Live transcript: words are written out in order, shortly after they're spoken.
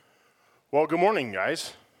Well, good morning,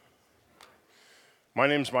 guys. My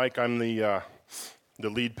name's Mike. I'm the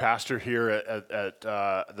lead pastor here at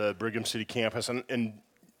the Brigham City campus. And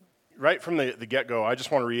right from the get-go, I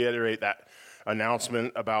just want to reiterate that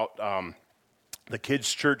announcement about the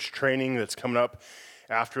kids' church training that's coming up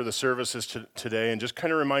after the services today, and just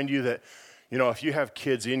kind of remind you that, if you have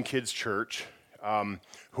kids in kids' church,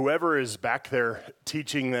 whoever is back there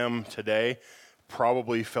teaching them today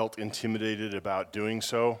probably felt intimidated about doing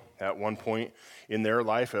so at one point in their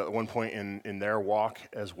life, at one point in their walk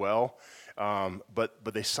as well.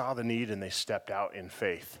 But they saw the need and they stepped out in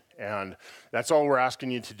faith. And that's all we're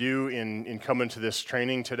asking you to do in coming to this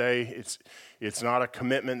training today. It's not a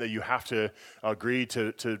commitment that you have to agree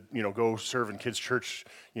to go serve in kids' church,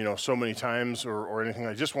 so many times or anything.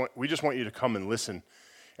 We just want you to come and listen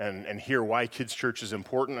and hear why kids' church is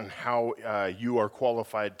important and how you are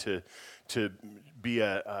qualified to be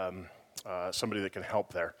somebody that can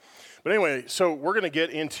help there. But anyway, so we're going to get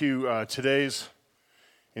into today's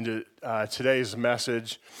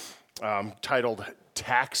message titled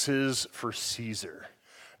 "Taxes for Caesar."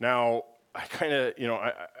 Now, I kind of,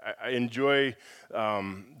 I enjoy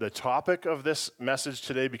the topic of this message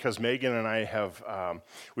today because Megan and I have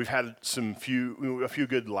we've had a few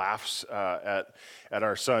good laughs at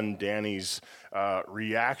our son Danny's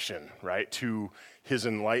reaction, right, to his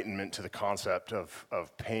enlightenment to the concept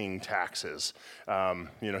of paying taxes.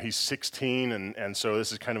 He's 16, and so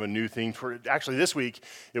this is kind of a new thing for. Actually, this week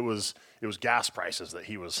it was gas prices that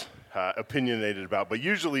he was opinionated about, but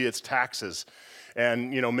usually it's taxes.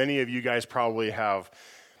 And many of you guys probably have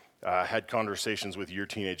had conversations with your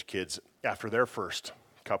teenage kids after their first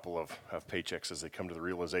couple of paychecks as they come to the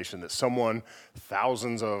realization that someone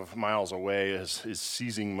thousands of miles away is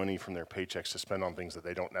seizing money from their paychecks to spend on things that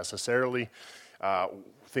they don't necessarily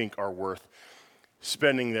think are worth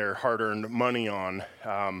spending their hard-earned money on.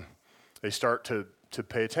 They start to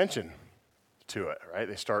pay attention to it, right?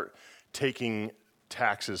 They start taking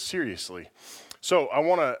taxes seriously. So I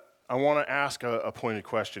want to ask a pointed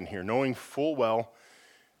question here, knowing full well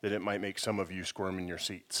that it might make some of you squirm in your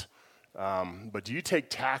seats. But do you take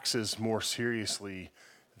taxes more seriously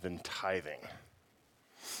than tithing?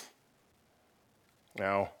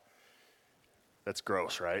 Now, that's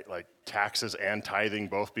gross, right? Like taxes and tithing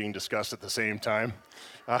both being discussed at the same time.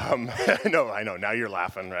 I know. Now you're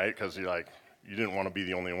laughing, right? Because you're like, you didn't want to be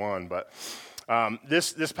the only one. But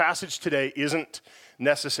this passage today isn't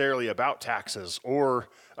necessarily about taxes or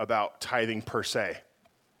about tithing per se.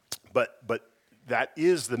 But that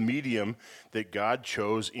is the medium that God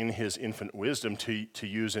chose in his infinite wisdom to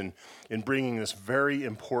use in bringing this very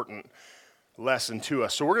important lesson to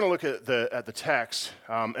us. So we're going to look at the text,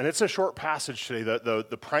 and it's a short passage today.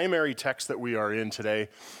 The primary text that we are in today,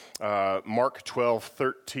 Mark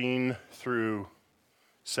 12:13 through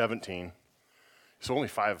 17. It's only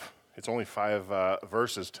five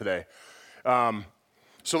verses today.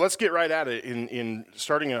 So let's get right at it. In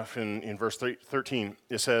starting off in verse 13,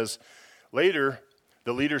 it says, "Later,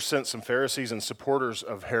 the leaders sent some Pharisees and supporters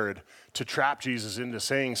of Herod to trap Jesus into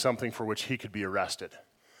saying something for which he could be arrested.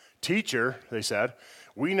 'Teacher,' they said,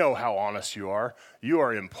 'we know how honest you are. You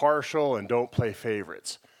are impartial and don't play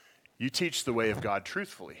favorites. You teach the way of God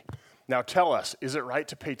truthfully. Now tell us, is it right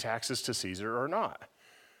to pay taxes to Caesar or not?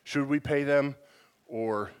 Should we pay them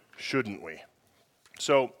or shouldn't we?'"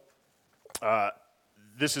 So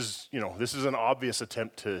this is an obvious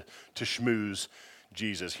attempt to schmooze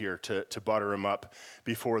Jesus here, to butter him up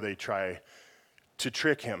before they try to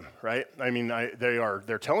trick him, right? I mean,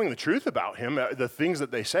 they're telling the truth about him. The things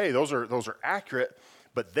that they say, those are accurate,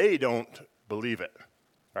 but they don't believe it,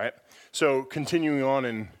 right? So continuing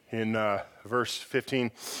on in verse 15,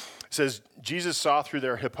 it says, "Jesus saw through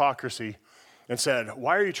their hypocrisy and said,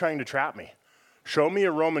 'Why are you trying to trap me? Show me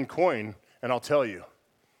a Roman coin and I'll tell you.'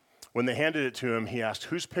 When they handed it to him, he asked,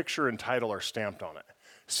 'Whose picture and title are stamped on it?'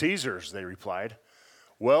 'Caesar's,' they replied.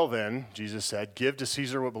 'Well then,' Jesus said, 'give to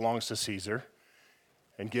Caesar what belongs to Caesar,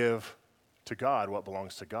 and give to God what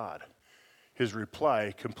belongs to God.' His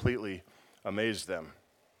reply completely amazed them."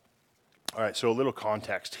 All right, so a little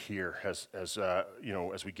context here as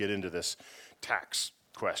we get into this tax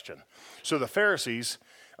question. So the Pharisees,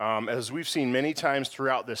 as we've seen many times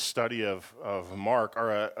throughout this study of Mark,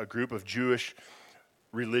 are a group of Jewish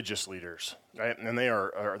religious leaders, right? And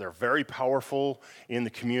they're very powerful in the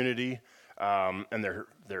community, and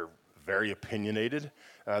they're very opinionated.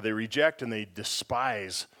 They reject and they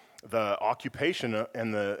despise the occupation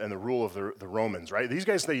and the rule of the Romans, right? These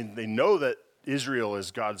guys, they know that Israel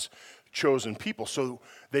is God's chosen people, so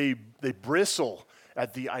they bristle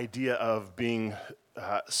at the idea of being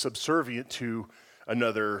subservient to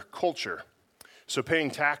another culture. So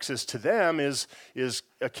paying taxes to them is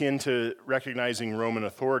akin to recognizing Roman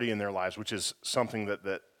authority in their lives, which is something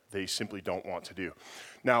that they simply don't want to do.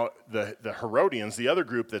 Now, the Herodians, the other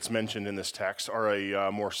group that's mentioned in this text, are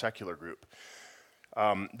a more secular group.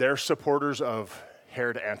 They're supporters of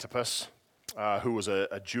Herod Antipas, who was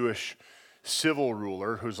a Jewish civil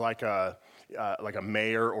ruler, who's like a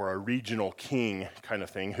mayor or a regional king kind of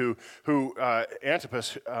thing, who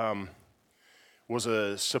Antipas was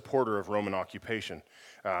a supporter of Roman occupation.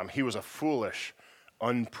 He was a foolish,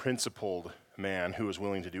 unprincipled man who was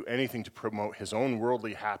willing to do anything to promote his own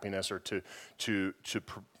worldly happiness or to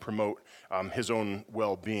promote his own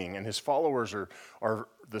well-being. And his followers are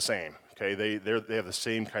the same. Okay, they have the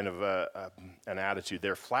same kind of an attitude.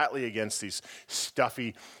 They're flatly against these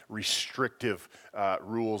stuffy, restrictive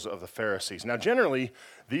rules of the Pharisees. Now, generally,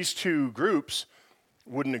 these two groups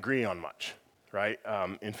wouldn't agree on much, right?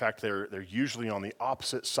 In fact, they're usually on the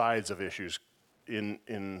opposite sides of issues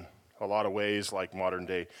in a lot of ways, like modern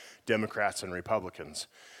day Democrats and Republicans,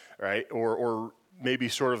 right? Or maybe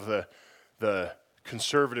sort of the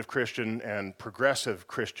conservative Christian and progressive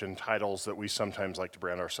Christian titles that we sometimes like to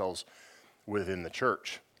brand ourselves within the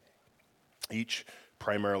church. Each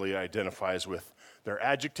primarily identifies with their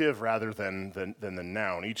adjective rather than the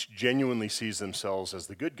noun. Each genuinely sees themselves as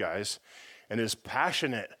the good guys and is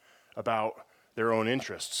passionate about their own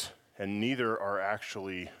interests, and neither are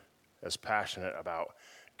actually as passionate about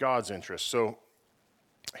God's interests. So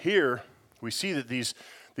here we see that these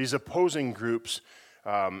opposing groups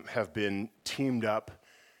have been teamed up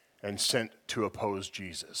and sent to oppose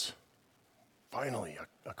Jesus. Finally,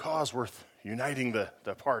 a cause worth uniting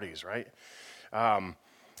the parties, right?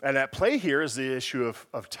 And at play here is the issue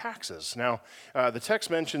of taxes. Now, the text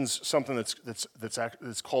mentions something that's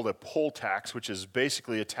called a poll tax, which is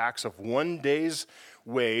basically a tax of 1 day's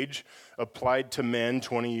wage applied to men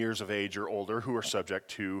 20 years of age or older who are subject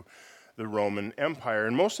to the Roman Empire.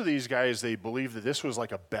 And most of these guys, they believe that this was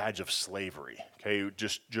like a badge of slavery. Okay,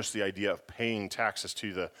 just the idea of paying taxes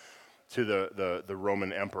to the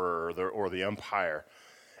Roman emperor or the empire.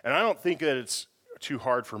 And I don't think that it's too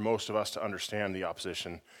hard for most of us to understand the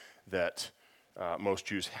opposition that most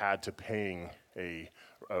Jews had to paying a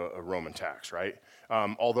Roman tax, right?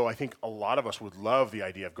 Although I think a lot of us would love the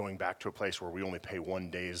idea of going back to a place where we only pay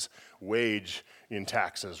 1 day's wage in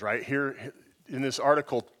taxes, right? Here in this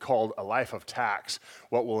article called A Life of Tax,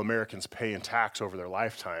 What Will Americans Pay in Tax Over Their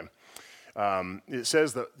Lifetime? It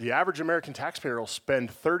says that the average American taxpayer will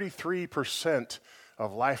spend 33%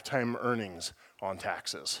 of lifetime earnings on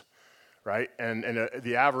taxes, right? And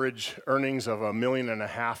the average earnings of $1.5 million,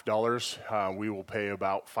 we will pay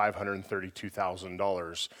about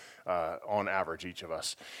 $532,000 on average, each of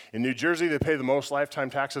us. In New Jersey, they pay the most lifetime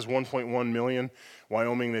taxes, $1.1 million.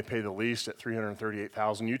 Wyoming, they pay the least at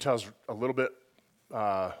 $338,000. Utah's a little bit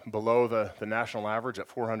below the national average at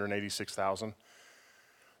 $486,000.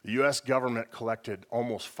 The U.S. government collected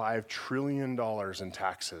almost $5 trillion in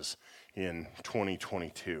taxes in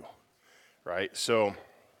 2022, right? So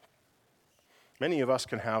many of us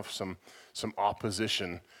can have some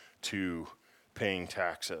opposition to paying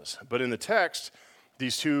taxes. But in the text,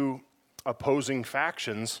 these two opposing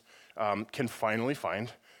factions can finally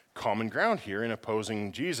find common ground here in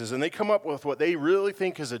opposing Jesus. And they come up with what they really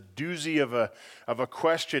think is a doozy of a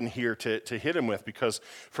question here to hit him with, because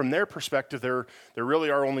from their perspective, there really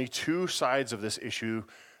are only two sides of this issue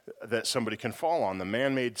that somebody can fall on: the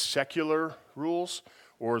man-made secular rules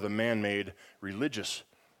or the man-made religious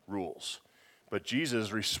rules. But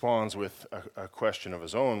Jesus responds with a question of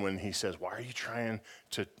his own when he says, "Why are you trying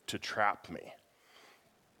to trap me?"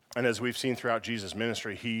 And as we've seen throughout Jesus'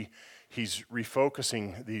 ministry, he's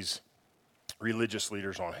refocusing these religious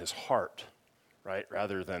leaders on his heart, right,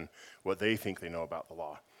 rather than what they think they know about the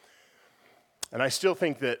law. And I still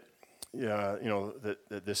think that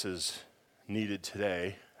that this is needed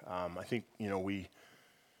today. I think we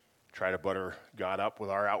try to butter God up with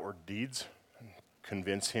our outward deeds, and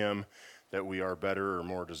convince him that we are better or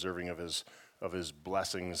more deserving of his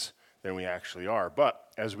blessings than we actually are.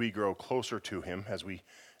 But as we grow closer to him, as we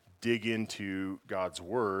dig into God's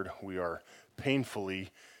word, we are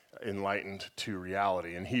painfully enlightened to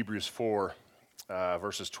reality. In Hebrews 4,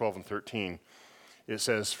 verses 12 and 13, it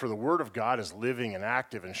says, "For the word of God is living and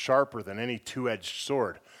active and sharper than any two-edged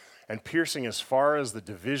sword, and piercing as far as the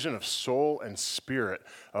division of soul and spirit,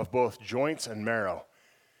 of both joints and marrow,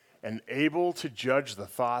 and able to judge the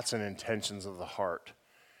thoughts and intentions of the heart.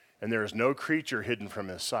 And there is no creature hidden from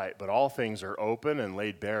his sight, but all things are open and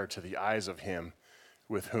laid bare to the eyes of him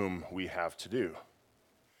with whom we have to do."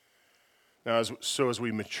 Now, as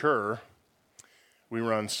we mature, we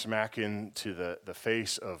run smack into the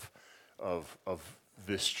face of of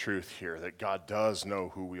this truth here, that God does know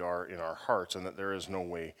who we are in our hearts, and that there is no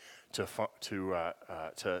way to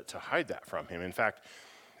hide that from him. In fact,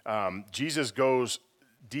 Jesus goes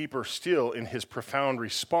deeper still in his profound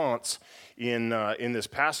response in this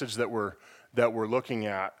passage that we're looking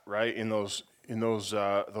at, right? In those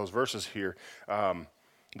verses here.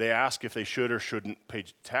 They ask if they should or shouldn't pay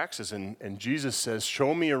taxes, and Jesus says,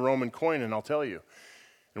 "Show me a Roman coin and I'll tell you."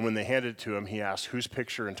 And when they handed it to him, he asked, "Whose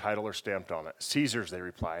picture and title are stamped on it?" "Caesar's," they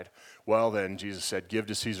replied. "Well then," Jesus said, "give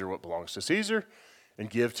to Caesar what belongs to Caesar, and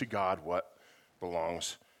give to God what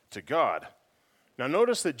belongs to God." Now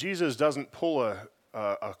notice that Jesus doesn't pull a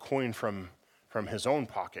coin from his own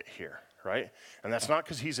pocket here, right? And that's not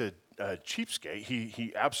because he's a cheapskate.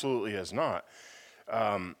 He absolutely is not.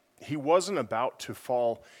 He wasn't about to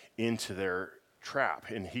fall into their trap,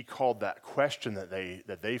 and he called that question that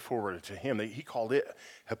they forwarded to him, he called it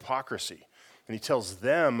hypocrisy. And he tells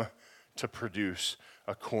them to produce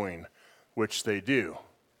a coin, which they do.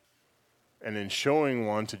 And in showing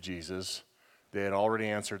one to Jesus, they had already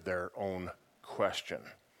answered their own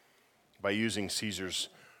question. By using Caesar's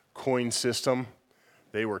coin system,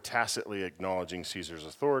 they were tacitly acknowledging Caesar's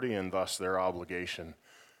authority and thus their obligation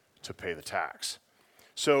to pay the tax.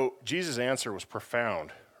 So Jesus' answer was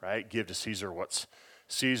profound, right? Give to Caesar what's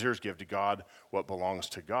Caesar's, give to God what belongs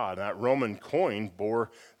to God. And that Roman coin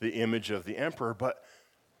bore the image of the emperor, but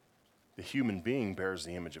the human being bears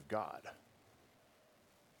the image of God.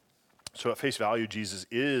 So at face value, Jesus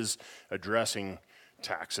is addressing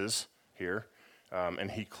taxes here,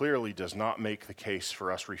 and he clearly does not make the case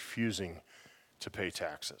for us refusing to pay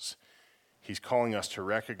taxes. He's calling us to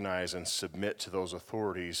recognize and submit to those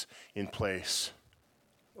authorities in place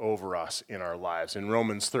over us in our lives. In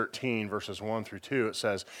Romans 13, verses 1 through 2, it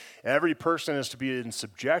says, "Every person is to be in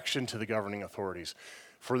subjection to the governing authorities,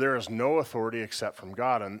 for there is no authority except from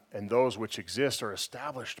God, and those which exist are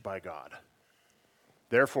established by God.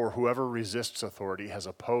 Therefore, whoever resists authority has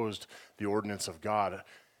opposed the ordinance of God,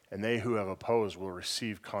 and they who have opposed will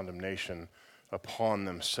receive condemnation upon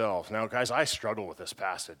themselves." Now, guys, I struggle with this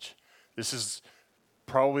passage. This is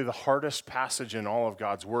probably the hardest passage in all of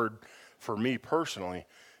God's Word for me personally.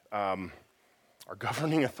 Our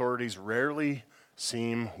governing authorities rarely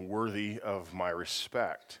seem worthy of my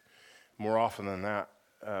respect. More often than not,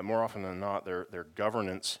 their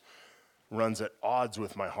governance runs at odds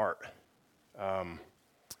with my heart. But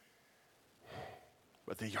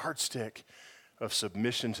the yardstick of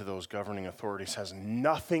submission to those governing authorities has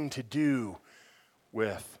nothing to do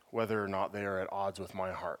with whether or not they are at odds with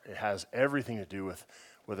my heart. It has everything to do with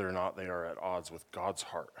whether or not they are at odds with God's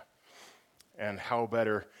heart. And how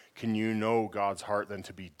better can you know God's heart than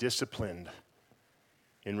to be disciplined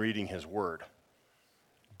in reading his word?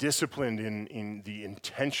 Disciplined in the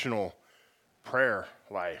intentional prayer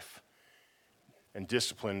life, and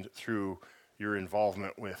disciplined through your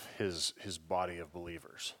involvement with his body of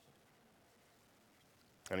believers.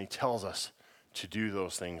 And he tells us to do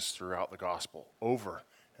those things throughout the gospel over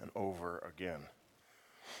and over again.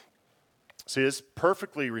 See, it's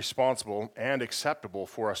perfectly responsible and acceptable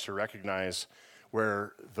for us to recognize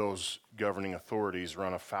where those governing authorities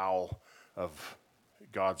run afoul of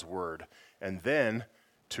God's word, and then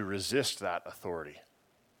to resist that authority,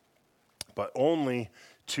 but only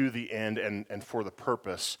to the end and for the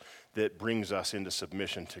purpose that brings us into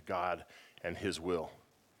submission to God and his will.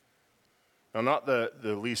 Now, not the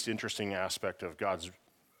least interesting aspect of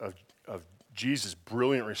of Jesus'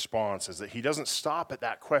 brilliant response is that he doesn't stop at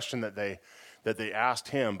that question that they asked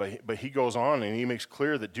him, but he goes on and he makes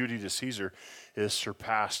clear that duty to Caesar is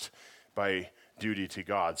surpassed by duty to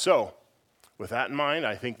God. So, with that in mind,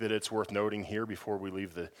 I think that it's worth noting here before we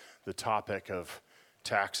leave the topic of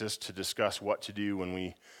taxes to discuss what to do when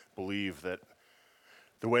we believe that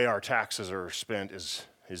the way our taxes are spent is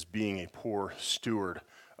being a poor steward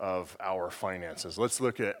of our finances. Let's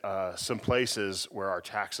look at some places where our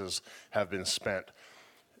taxes have been spent.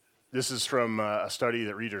 This is from a study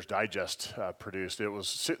that Reader's Digest produced. There was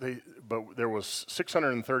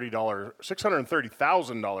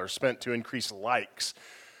 $630,000 spent to increase likes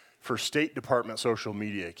for State Department social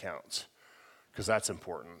media accounts, because that's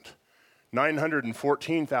important.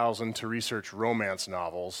 $914,000 to research romance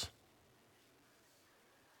novels.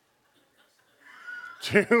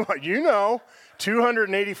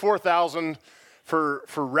 $284,000 for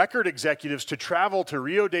record executives to travel to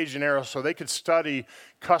Rio de Janeiro so they could study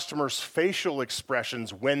customers' facial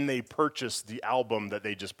expressions when they purchased the album that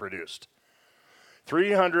they just produced.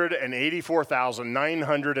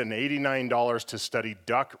 $384,989 to study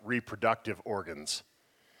duck reproductive organs.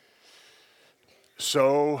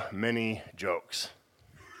 So many jokes.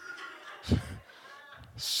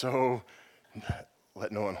 So,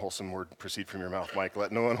 let no unwholesome word proceed from your mouth, Mike.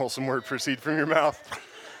 Let no unwholesome word proceed from your mouth.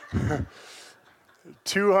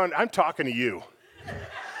 200, I'm talking to you.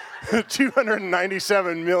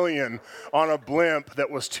 297 million on a blimp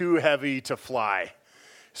that was too heavy to fly.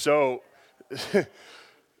 So,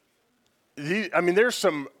 there's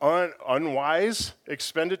some unwise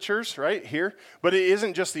expenditures right here, but it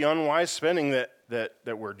isn't just the unwise spending that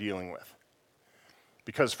we're dealing with.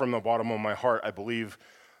 Because from the bottom of my heart, I believe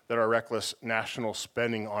that our reckless national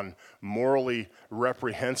spending on morally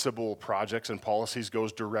reprehensible projects and policies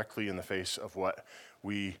goes directly in the face of what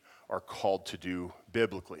we are called to do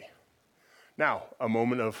biblically. Now, a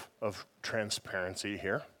moment of transparency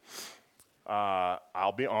here.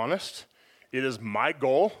 I'll be honest, it is my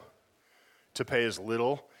goal to pay as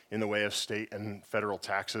little in the way of state and federal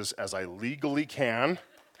taxes as I legally can.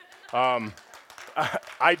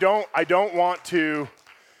 I don't want to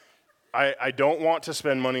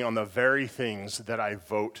spend money on the very things that I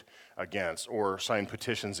vote against or sign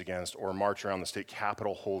petitions against or march around the state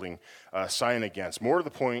capitol holding a sign against. More to the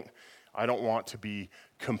point, I don't want to be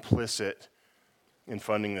complicit in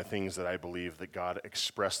funding the things that I believe that God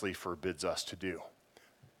expressly forbids us to do.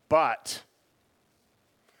 But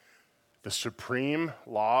the supreme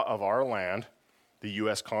law of our land, the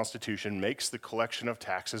U.S. Constitution, makes the collection of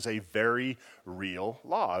taxes a very real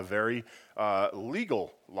law, a very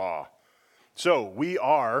legal law. So we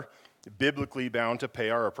are biblically bound to pay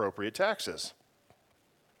our appropriate taxes.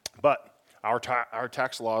 But our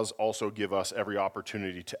tax laws also give us every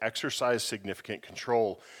opportunity to exercise significant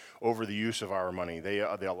control over the use of our money. They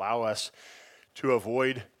allow us to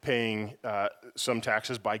avoid paying some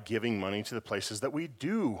taxes by giving money to the places that we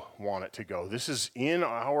do want it to go. This is in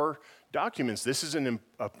our documents. This is an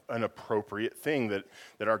appropriate thing that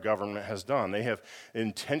our government has done. They have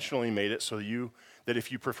intentionally made it so that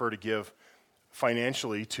if you prefer to give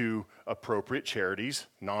financially to appropriate charities,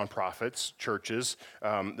 nonprofits, churches,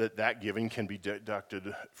 that giving can be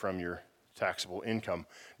deducted from your taxable income.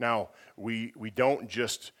 Now, we don't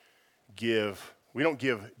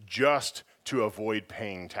give just to avoid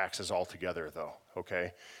paying taxes altogether, though,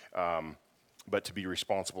 okay? But to be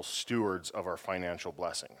responsible stewards of our financial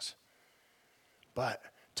blessings. But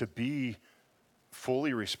to be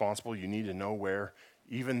fully responsible, you need to know where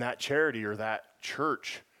even that charity or that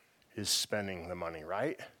church is spending the money,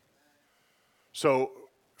 right? So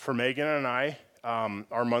for Megan and I,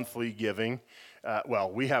 our monthly giving,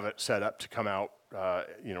 we have it set up to come out,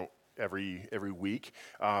 every week,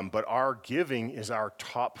 but our giving is our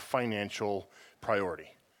top financial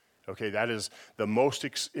priority. Okay, that is the most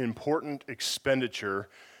important expenditure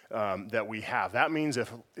that we have. That means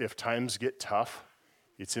if times get tough,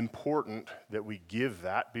 it's important that we give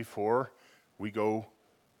that before we go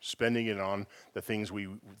spending it on the things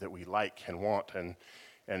that we like and want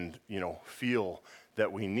and feel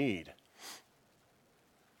that we need.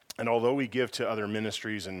 And although we give to other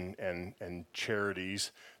ministries and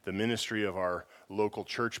charities, the ministry of our local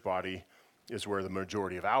church body is where the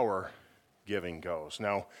majority of our giving goes.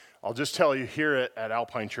 Now, I'll just tell you here at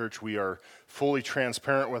Alpine Church, we are fully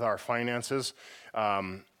transparent with our finances.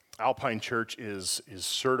 Alpine Church is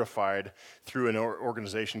certified through an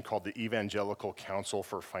organization called the Evangelical Council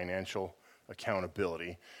for Financial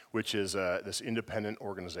Accountability, which is this independent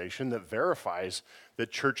organization that verifies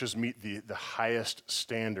that churches meet the highest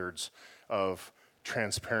standards of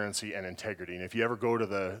transparency and integrity. And if you ever go to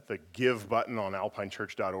the give button on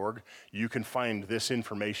alpinechurch.org, you can find this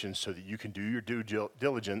information so that you can do your due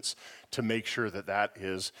diligence to make sure that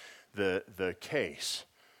is the case.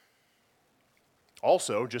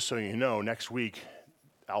 Also, just so you know, next week,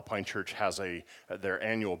 Alpine Church has their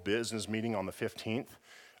annual business meeting on the 15th.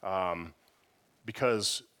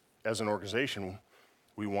 Because as an organization,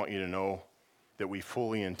 we want you to know that we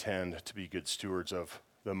fully intend to be good stewards of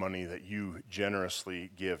the money that you generously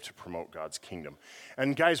give to promote God's kingdom.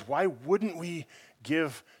 And guys, why wouldn't we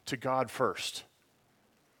give to God first?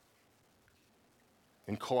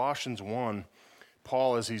 In Colossians 1,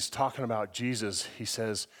 Paul, as he's talking about Jesus, he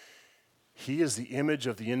says, He is the image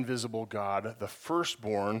of the invisible God, the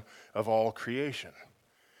firstborn of all creation.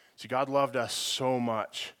 See, God loved us so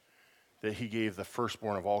much that he gave the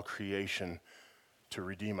firstborn of all creation to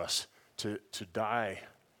redeem us, to die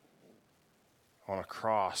on a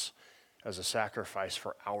cross as a sacrifice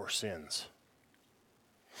for our sins.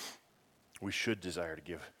 We should desire to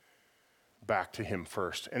give back to him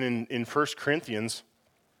first. And in 1 Corinthians,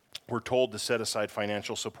 we're told to set aside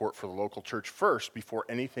financial support for the local church first before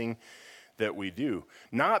anything that we do.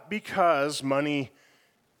 Not because money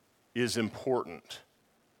is important,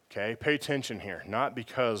 okay? Pay attention here. Not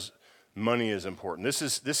because money is important.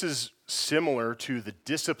 This is similar to the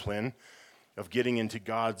discipline of getting into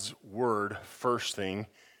God's word first thing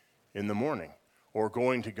in the morning, or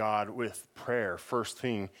going to God with prayer first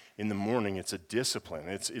thing in the morning. It's a discipline.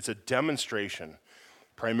 It's a demonstration,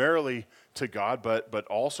 primarily to God, but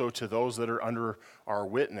also to those that are under our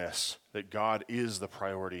witness, that God is the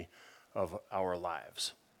priority of our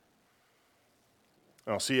lives.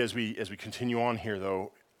 Now, see, as we continue on here,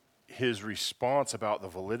 though, his response about the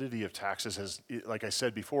validity of taxes has, like I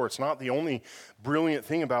said before, it's not the only brilliant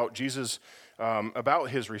thing about Jesus, about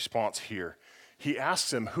his response here. He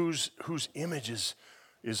asks him whose image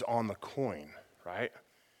is on the coin, right?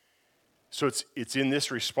 So it's in this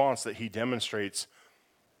response that he demonstrates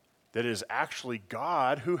that it is actually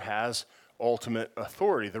God who has ultimate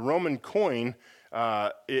authority. The Roman coin,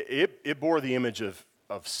 it bore the image of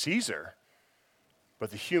Caesar, but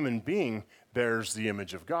the human being bears the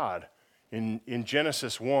image of God. In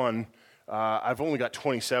Genesis 1, I've only got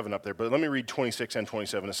 27 up there, but let me read 26 and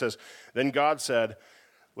 27. It says, "Then God said,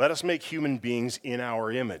 'Let us make human beings in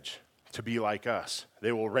our image, to be like us.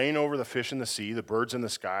 They will reign over the fish in the sea, the birds in the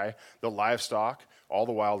sky, the livestock, all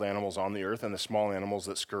the wild animals on the earth, and the small animals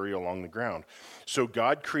that scurry along the ground.' So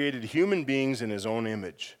God created human beings in his own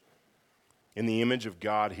image. In the image of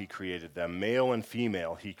God he created them. Male and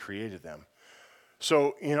female he created them."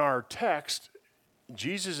 So in our text,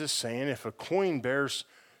 Jesus is saying if a coin bears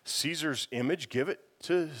Caesar's image, give it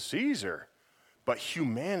to Caesar. But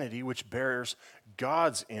humanity, which bears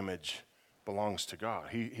God's image, belongs to God.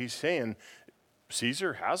 He's saying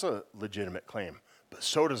Caesar has a legitimate claim, but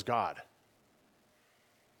so does God.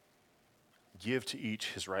 Give to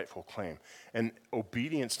each his rightful claim. And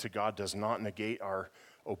obedience to God does not negate our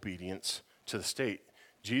obedience to the state.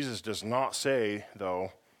 Jesus does not say,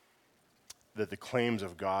 though, that the claims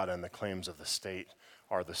of God and the claims of the state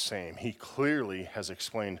are the same. He clearly has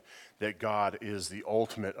explained that God is the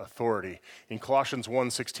ultimate authority. In Colossians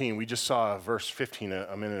 1:16, we just saw verse 15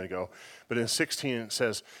 a minute ago, but in 16 it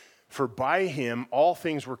says, "For by him all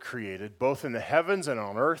things were created, both in the heavens and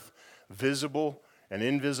on earth, visible and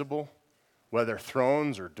invisible, whether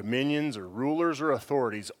thrones or dominions or rulers or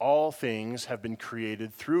authorities, all things have been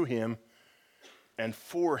created through him and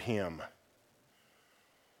for him."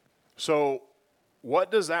 So,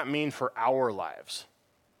 what does that mean for our lives?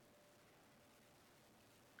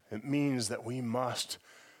 It means that we must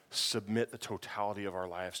submit the totality of our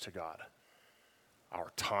lives to God.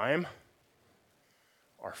 Our time,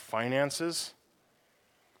 our finances,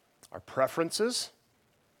 our preferences,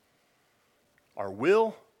 our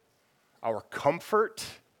will, our comfort,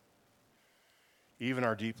 even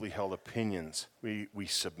our deeply held opinions, we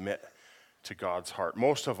submit to God's heart.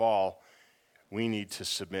 Most of all, we need to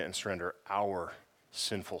submit and surrender our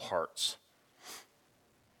sinful hearts.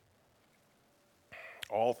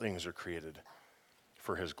 All things are created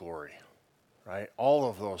for his glory, right? All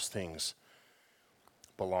of those things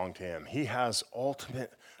belong to him. He has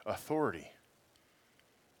ultimate authority.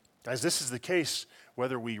 Guys, this is the case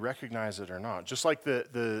whether we recognize it or not. Just like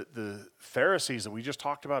the Pharisees that we just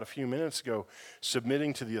talked about a few minutes ago,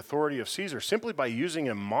 submitting to the authority of Caesar simply by using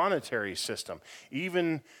a monetary system,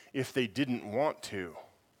 even if they didn't want to.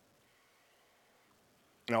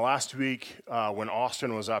 Now, last week when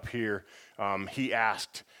Austin was up here, he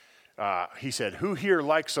asked, he said, "Who here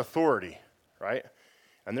likes authority?" Right?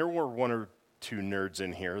 And there were one or two nerds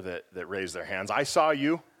in here that raised their hands. I saw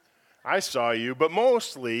you, but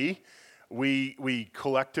mostly we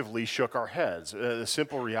collectively shook our heads. The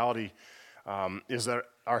simple reality is that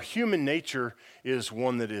our human nature is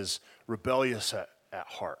one that is rebellious at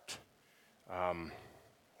heart.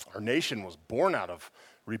 Our nation was born out of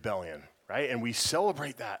rebellion, right? And we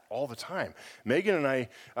celebrate that all the time. Megan and I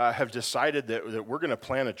have decided that we're going to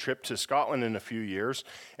plan a trip to Scotland in a few years,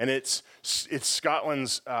 and it's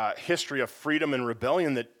Scotland's history of freedom and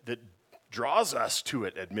rebellion that draws us to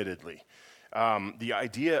it, admittedly. The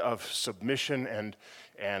idea of submission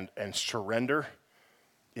and surrender,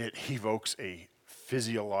 it evokes a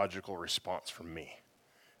physiological response from me.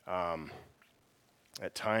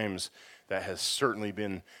 At times, that has certainly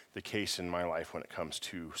been the case in my life when it comes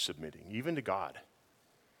to submitting, even to God.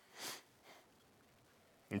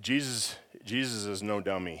 And Jesus is no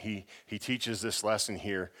dummy. He teaches this lesson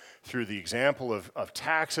here through the example of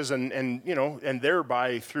taxes and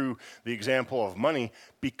thereby through the example of money,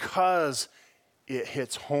 because it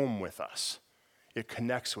hits home with us. It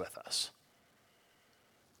connects with us.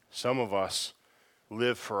 Some of us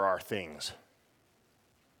live for our things.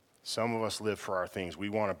 Some of us live for our things. We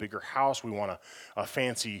want a bigger house. We want a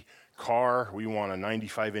fancy car. We want a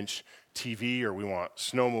 95-inch TV, or we want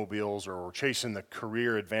snowmobiles, or we're chasing the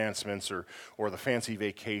career advancements or the fancy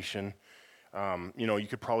vacation. You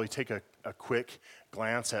could probably take a quick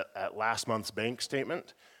glance at last month's bank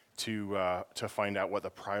statement to find out what the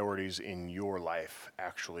priorities in your life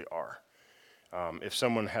actually are. If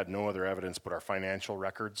someone had no other evidence but our financial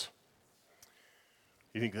records,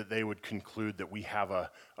 you think that they would conclude that we have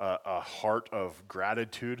a heart of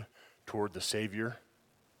gratitude toward the Savior,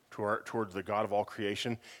 toward the God of all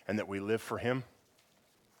creation, and that we live for Him?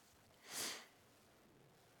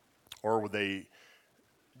 Or would they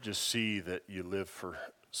just see that you live for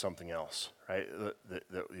something else, right?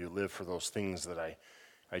 That you live for those things that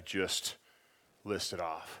I just listed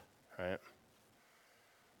off, right?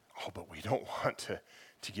 Oh, but we don't want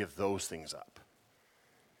to give those things up.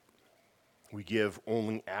 We give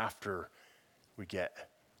only after we get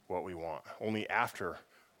what we want, only after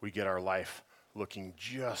we get our life looking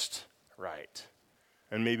just right.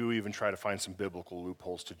 And maybe we even try to find some biblical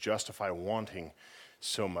loopholes to justify wanting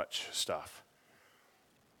so much stuff.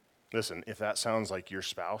 Listen, if that sounds like your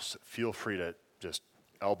spouse, feel free to just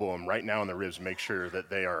elbow them right now in the ribs, make sure that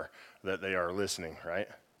they are listening, right?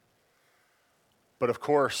 But of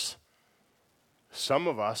course, some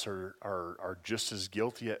of us are just as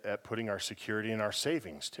guilty at putting our security in our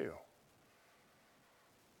savings too,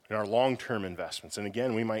 in our long-term investments. And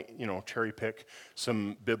again, we might, cherry pick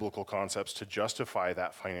some biblical concepts to justify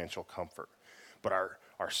that financial comfort. But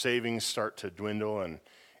our savings start to dwindle, and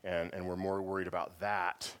we're more worried about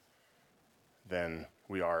that than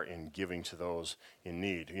we are in giving to those in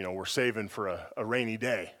need. We're saving for a rainy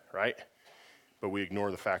day, right? But we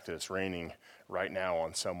ignore the fact that it's raining right now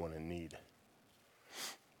on someone in need.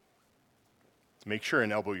 Make sure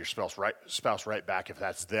and elbow your spouse right back if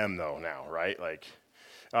that's them though now, right?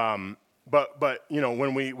 But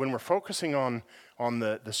when we're focusing on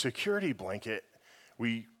the security blanket,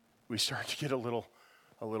 we start to get a little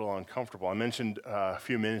uncomfortable. I mentioned a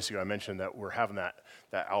few minutes ago, that we're having that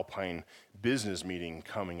Alpine business meeting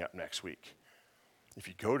coming up next week. If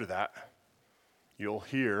you go to that, you'll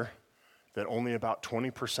hear that only about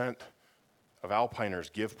 20% of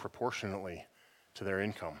Alpiners give proportionately to their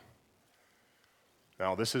income.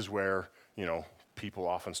 Now, this is where, people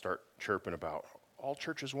often start chirping about, all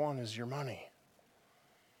churches want is your money.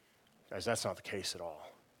 Guys, that's not the case at all,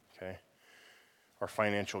 okay? Our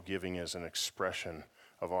financial giving is an expression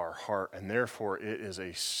of our heart, and therefore it is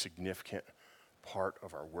a significant part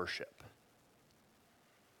of our worship.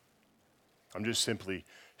 I'm just simply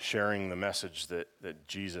sharing the message that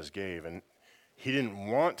Jesus gave, and He didn't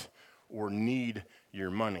want or need your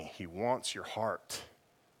money. He wants your heart.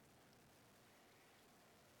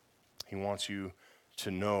 He wants you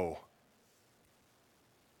to know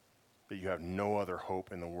that you have no other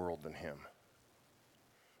hope in the world than Him.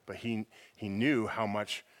 But He knew how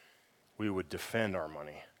much we would defend our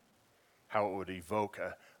money, how it would evoke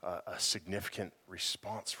a significant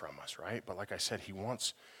response from us, right? But like I said, He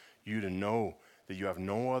wants you to know that you have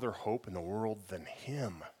no other hope in the world than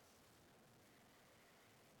Him.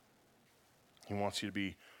 He wants you to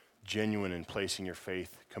be genuine in placing your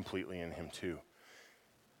faith completely in Him too.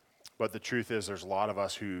 But the truth is, there's a lot of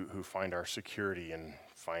us who find our security in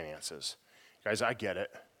finances. Guys, I get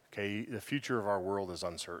it, okay? The future of our world is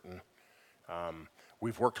uncertain.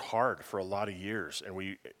 We've worked hard for a lot of years,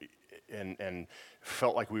 and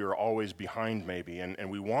felt like we were always behind maybe, and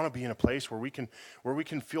we want to be in a place where we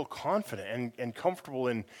can feel confident and comfortable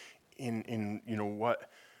in what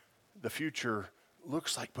the future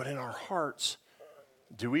looks like. But in our hearts,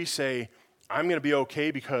 do we say, I'm going to be okay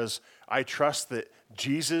because I trust that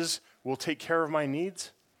Jesus will take care of my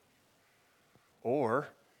needs? Or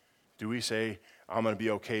do we say, I'm going to be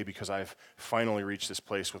okay because I've finally reached this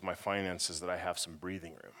place with my finances that I have some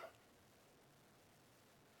breathing room?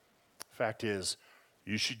 Fact is,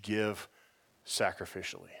 you should give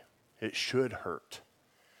sacrificially. It should hurt.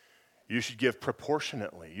 You should give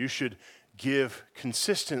proportionately. You should give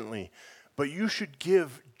consistently. But you should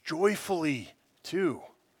give joyfully too.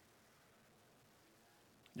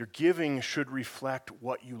 Your giving should reflect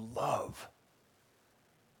what you love.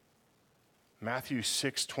 Matthew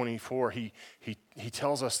 6:24, he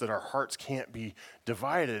tells us that our hearts can't be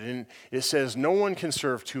divided. And it says, no one can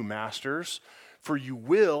serve two masters, for you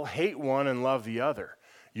will hate one and love the other.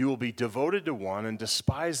 You will be devoted to one and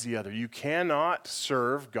despise the other. You cannot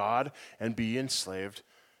serve God and be enslaved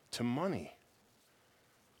to money.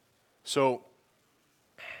 So,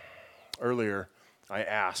 earlier,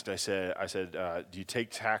 I said, do you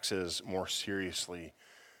take taxes more seriously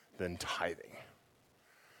than tithing?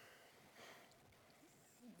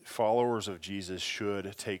 followers of Jesus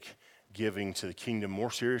should take giving to the kingdom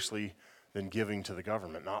more seriously than giving to the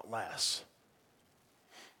government, not less.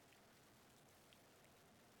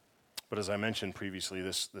 But as I mentioned previously,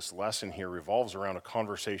 this lesson here revolves around a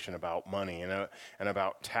conversation about money and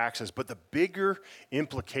about taxes. But the bigger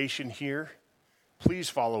implication here, please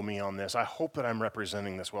follow me on this. I hope that I'm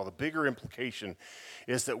representing this well. The bigger implication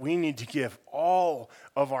is that we need to give all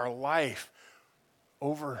of our life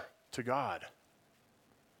over to God.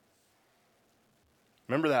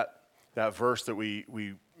 Remember that verse that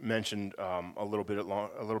we mentioned a little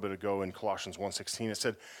bit ago in Colossians 1:16. It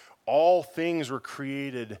said, "All things were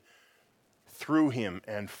created through him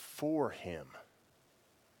and for him."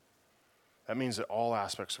 That means that all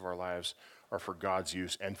aspects of our lives are for God's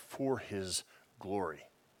use and for his glory.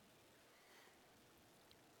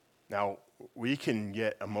 Now, we can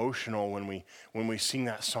get emotional when we sing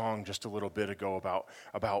that song just a little bit ago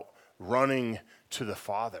about running to the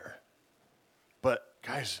Father. But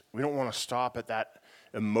guys, we don't want to stop at that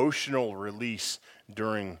emotional release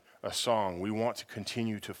during a song. We want to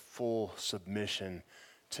continue to full submission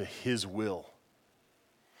to his will.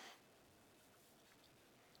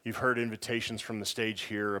 You've heard invitations from the stage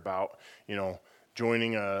here about,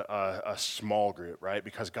 joining a small group, right?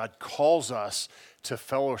 Because God calls us to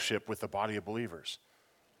fellowship with the body of believers.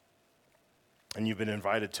 And you've been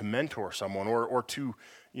invited to mentor someone or to,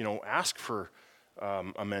 ask for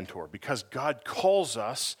a mentor, because God calls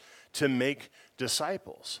us to make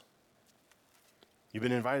disciples. You've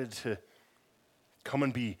been invited to come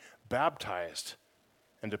and be baptized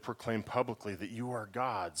and to proclaim publicly that you are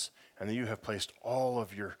God's and that you have placed all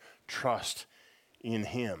of your trust in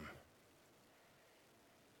him.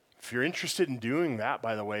 If you're interested in doing that,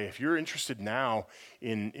 by the way, if you're interested now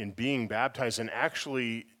in being baptized and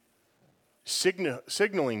actually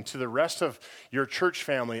signaling to the rest of your church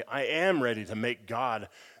family, I am ready to make God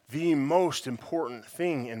the most important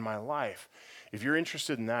thing in my life. If you're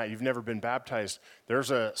interested in that, you've never been baptized,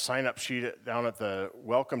 there's a sign-up sheet down at the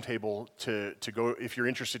welcome table to go if you're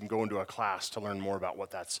interested in going to a class to learn more about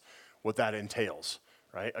what that entails,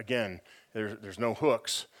 right? Again, there's no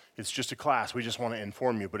hooks. It's just a class. We just want to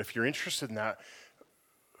inform you. But if you're interested in that,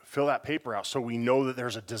 fill that paper out so we know that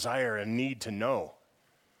there's a desire and need to know.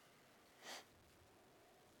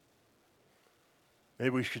 Maybe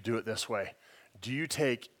we should do it this way. Do you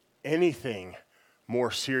take anything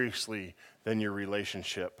more seriously than your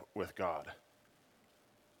relationship with God?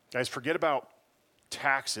 Guys, forget about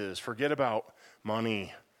taxes. Forget about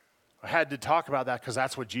money. I had to talk about that because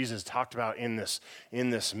that's what Jesus talked about in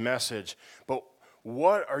this message. But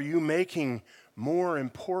what are you making more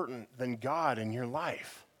important than God in your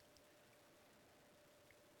life?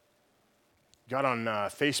 Got on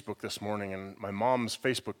Facebook this morning, and my mom's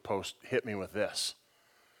Facebook post hit me with this.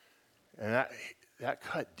 And that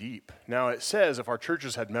cut deep. Now, it says if our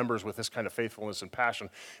churches had members with this kind of faithfulness and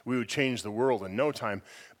passion, we would change the world in no time.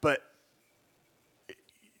 But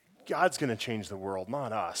God's going to change the world,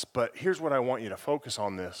 not us. But here's what I want you to focus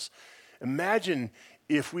on this. Imagine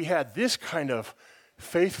if we had this kind of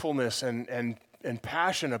faithfulness and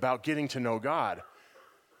passion about getting to know God.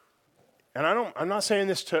 And I'm not saying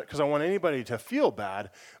this because I want anybody to feel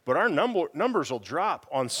bad, but our numbers will drop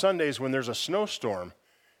on Sundays when there's a snowstorm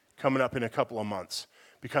coming up in a couple of months,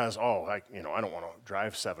 because I don't want to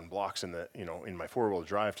drive 7 blocks in my 4-wheel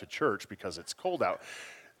drive to church because it's cold out.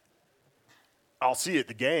 I'll see you at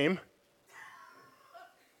the game,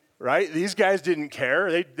 right? These guys didn't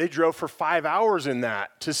care. They drove for 5 hours in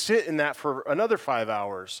that to sit in that for another 5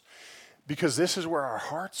 hours, because this is where our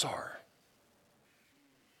hearts are.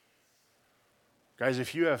 Guys,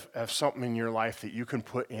 if you have something in your life that you can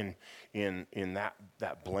put in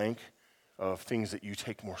that blank of things that you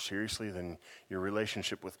take more seriously than your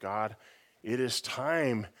relationship with God, it is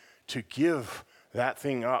time to give that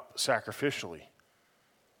thing up sacrificially.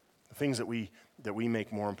 The things that we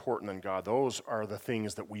make more important than God, those are the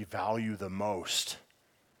things that we value the most.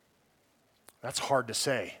 That's hard to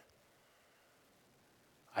say.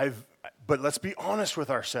 But let's be honest with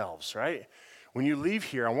ourselves, right? When you leave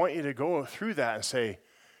here, I want you to go through that and say,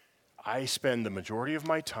 I spend the majority of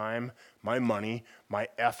my time, my money, my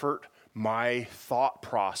effort, my thought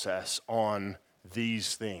process on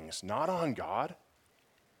these things, not on God.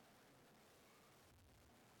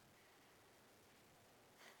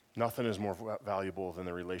 Nothing is more valuable than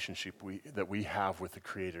the relationship that we have with the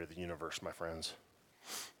Creator of the universe, my friends.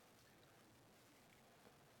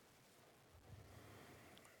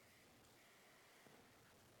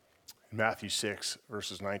 In Matthew 6,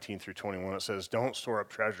 verses 19 through 21, it says, "Don't store up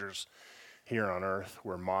treasures here on earth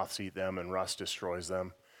where moths eat them and rust destroys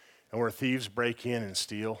them, and where thieves break in and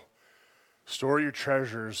steal. Store your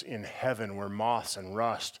treasures in heaven where moths and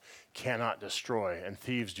rust cannot destroy and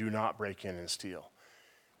thieves do not break in and steal.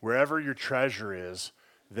 Wherever your treasure is,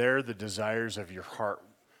 there the desires of your heart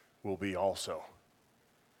will be also.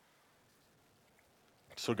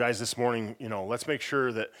 So guys, this morning, let's make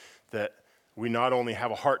sure that we not only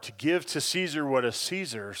have a heart to give to Caesar what is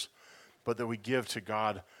Caesar's, but that we give to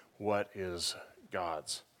God what is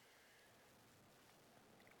God's.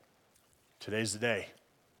 Today's the day.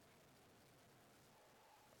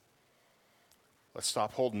 Let's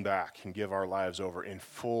stop holding back and give our lives over in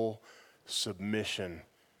full submission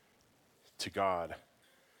to God.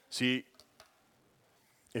 See,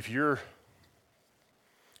 if you're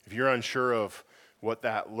unsure of what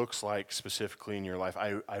that looks like specifically in your life,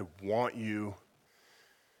 I want you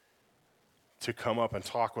to come up and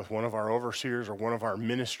talk with one of our overseers or one of our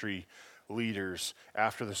ministry leaders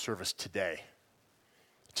after the service today.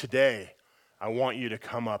 Today, I want you to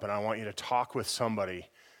come up and I want you to talk with somebody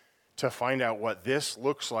to find out what this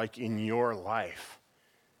looks like in your life.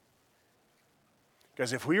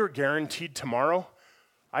 Because if we were guaranteed tomorrow,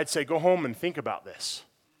 I'd say go home and think about this.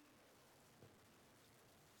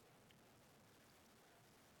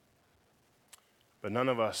 But none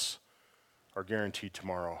of us are guaranteed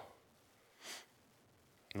tomorrow.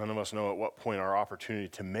 None of us know at what point our opportunity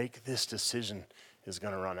to make this decision is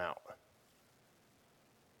going to run out.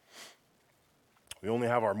 We only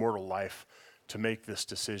have our mortal life to make this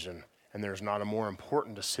decision, and there's not a more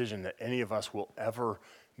important decision that any of us will ever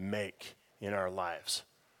make in our lives.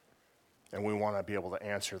 And we want to be able to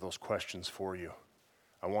answer those questions for you.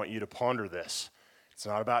 I want you to ponder this. It's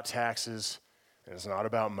not about taxes, and it's not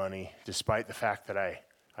about money, despite the fact that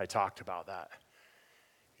I talked about that.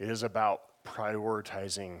 It is about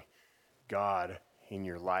prioritizing God in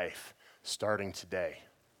your life, starting today.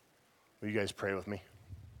 Will you guys pray with me?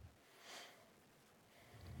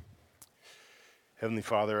 Heavenly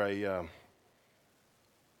Father,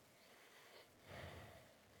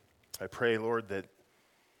 I pray, Lord, that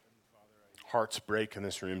hearts break in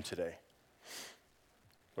this room today.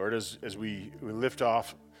 Lord, as we list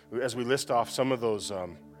off some of those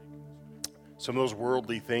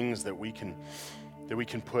worldly things that we can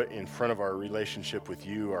put in front of our relationship with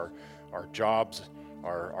you, our jobs,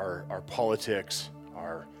 our politics,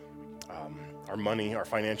 our money, our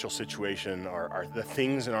financial situation, the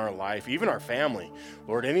things in our life, even our family.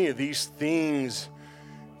 Lord, any of these things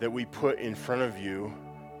that we put in front of you,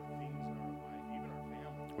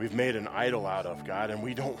 we've made an idol out of, God, and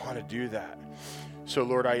we don't want to do that. So,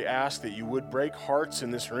 Lord, I ask that you would break hearts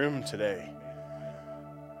in this room today.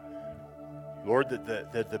 Lord,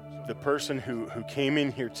 that the person who came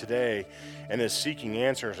in here today and is seeking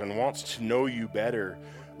answers and wants to know you better,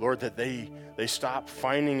 Lord, that they stop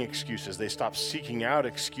finding excuses. They stop seeking out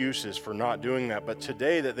excuses for not doing that. But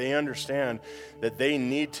today that they understand that they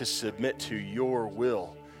need to submit to your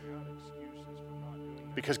will.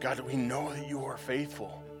 Because, God, we know that you are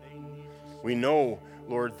faithful. We know,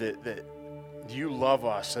 Lord, that you love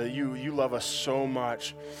us. You love us so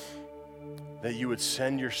much that you would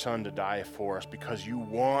send your son to die for us because you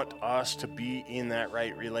want us to be in that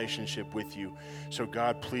right relationship with you. So,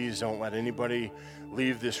 God, please don't let anybody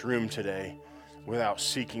leave this room today without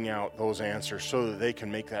seeking out those answers so that they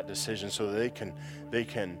can make that decision, so that they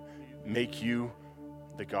can make you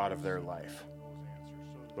the God of their life.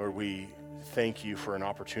 Lord, we thank you for an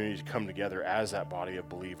opportunity to come together as that body of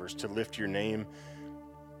believers, to lift your name,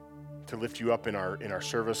 to lift you up in our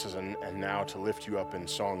services, and now to lift you up in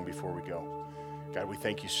song before we go. God, we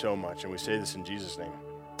thank you so much, and we say this in Jesus' name.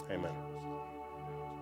 Amen.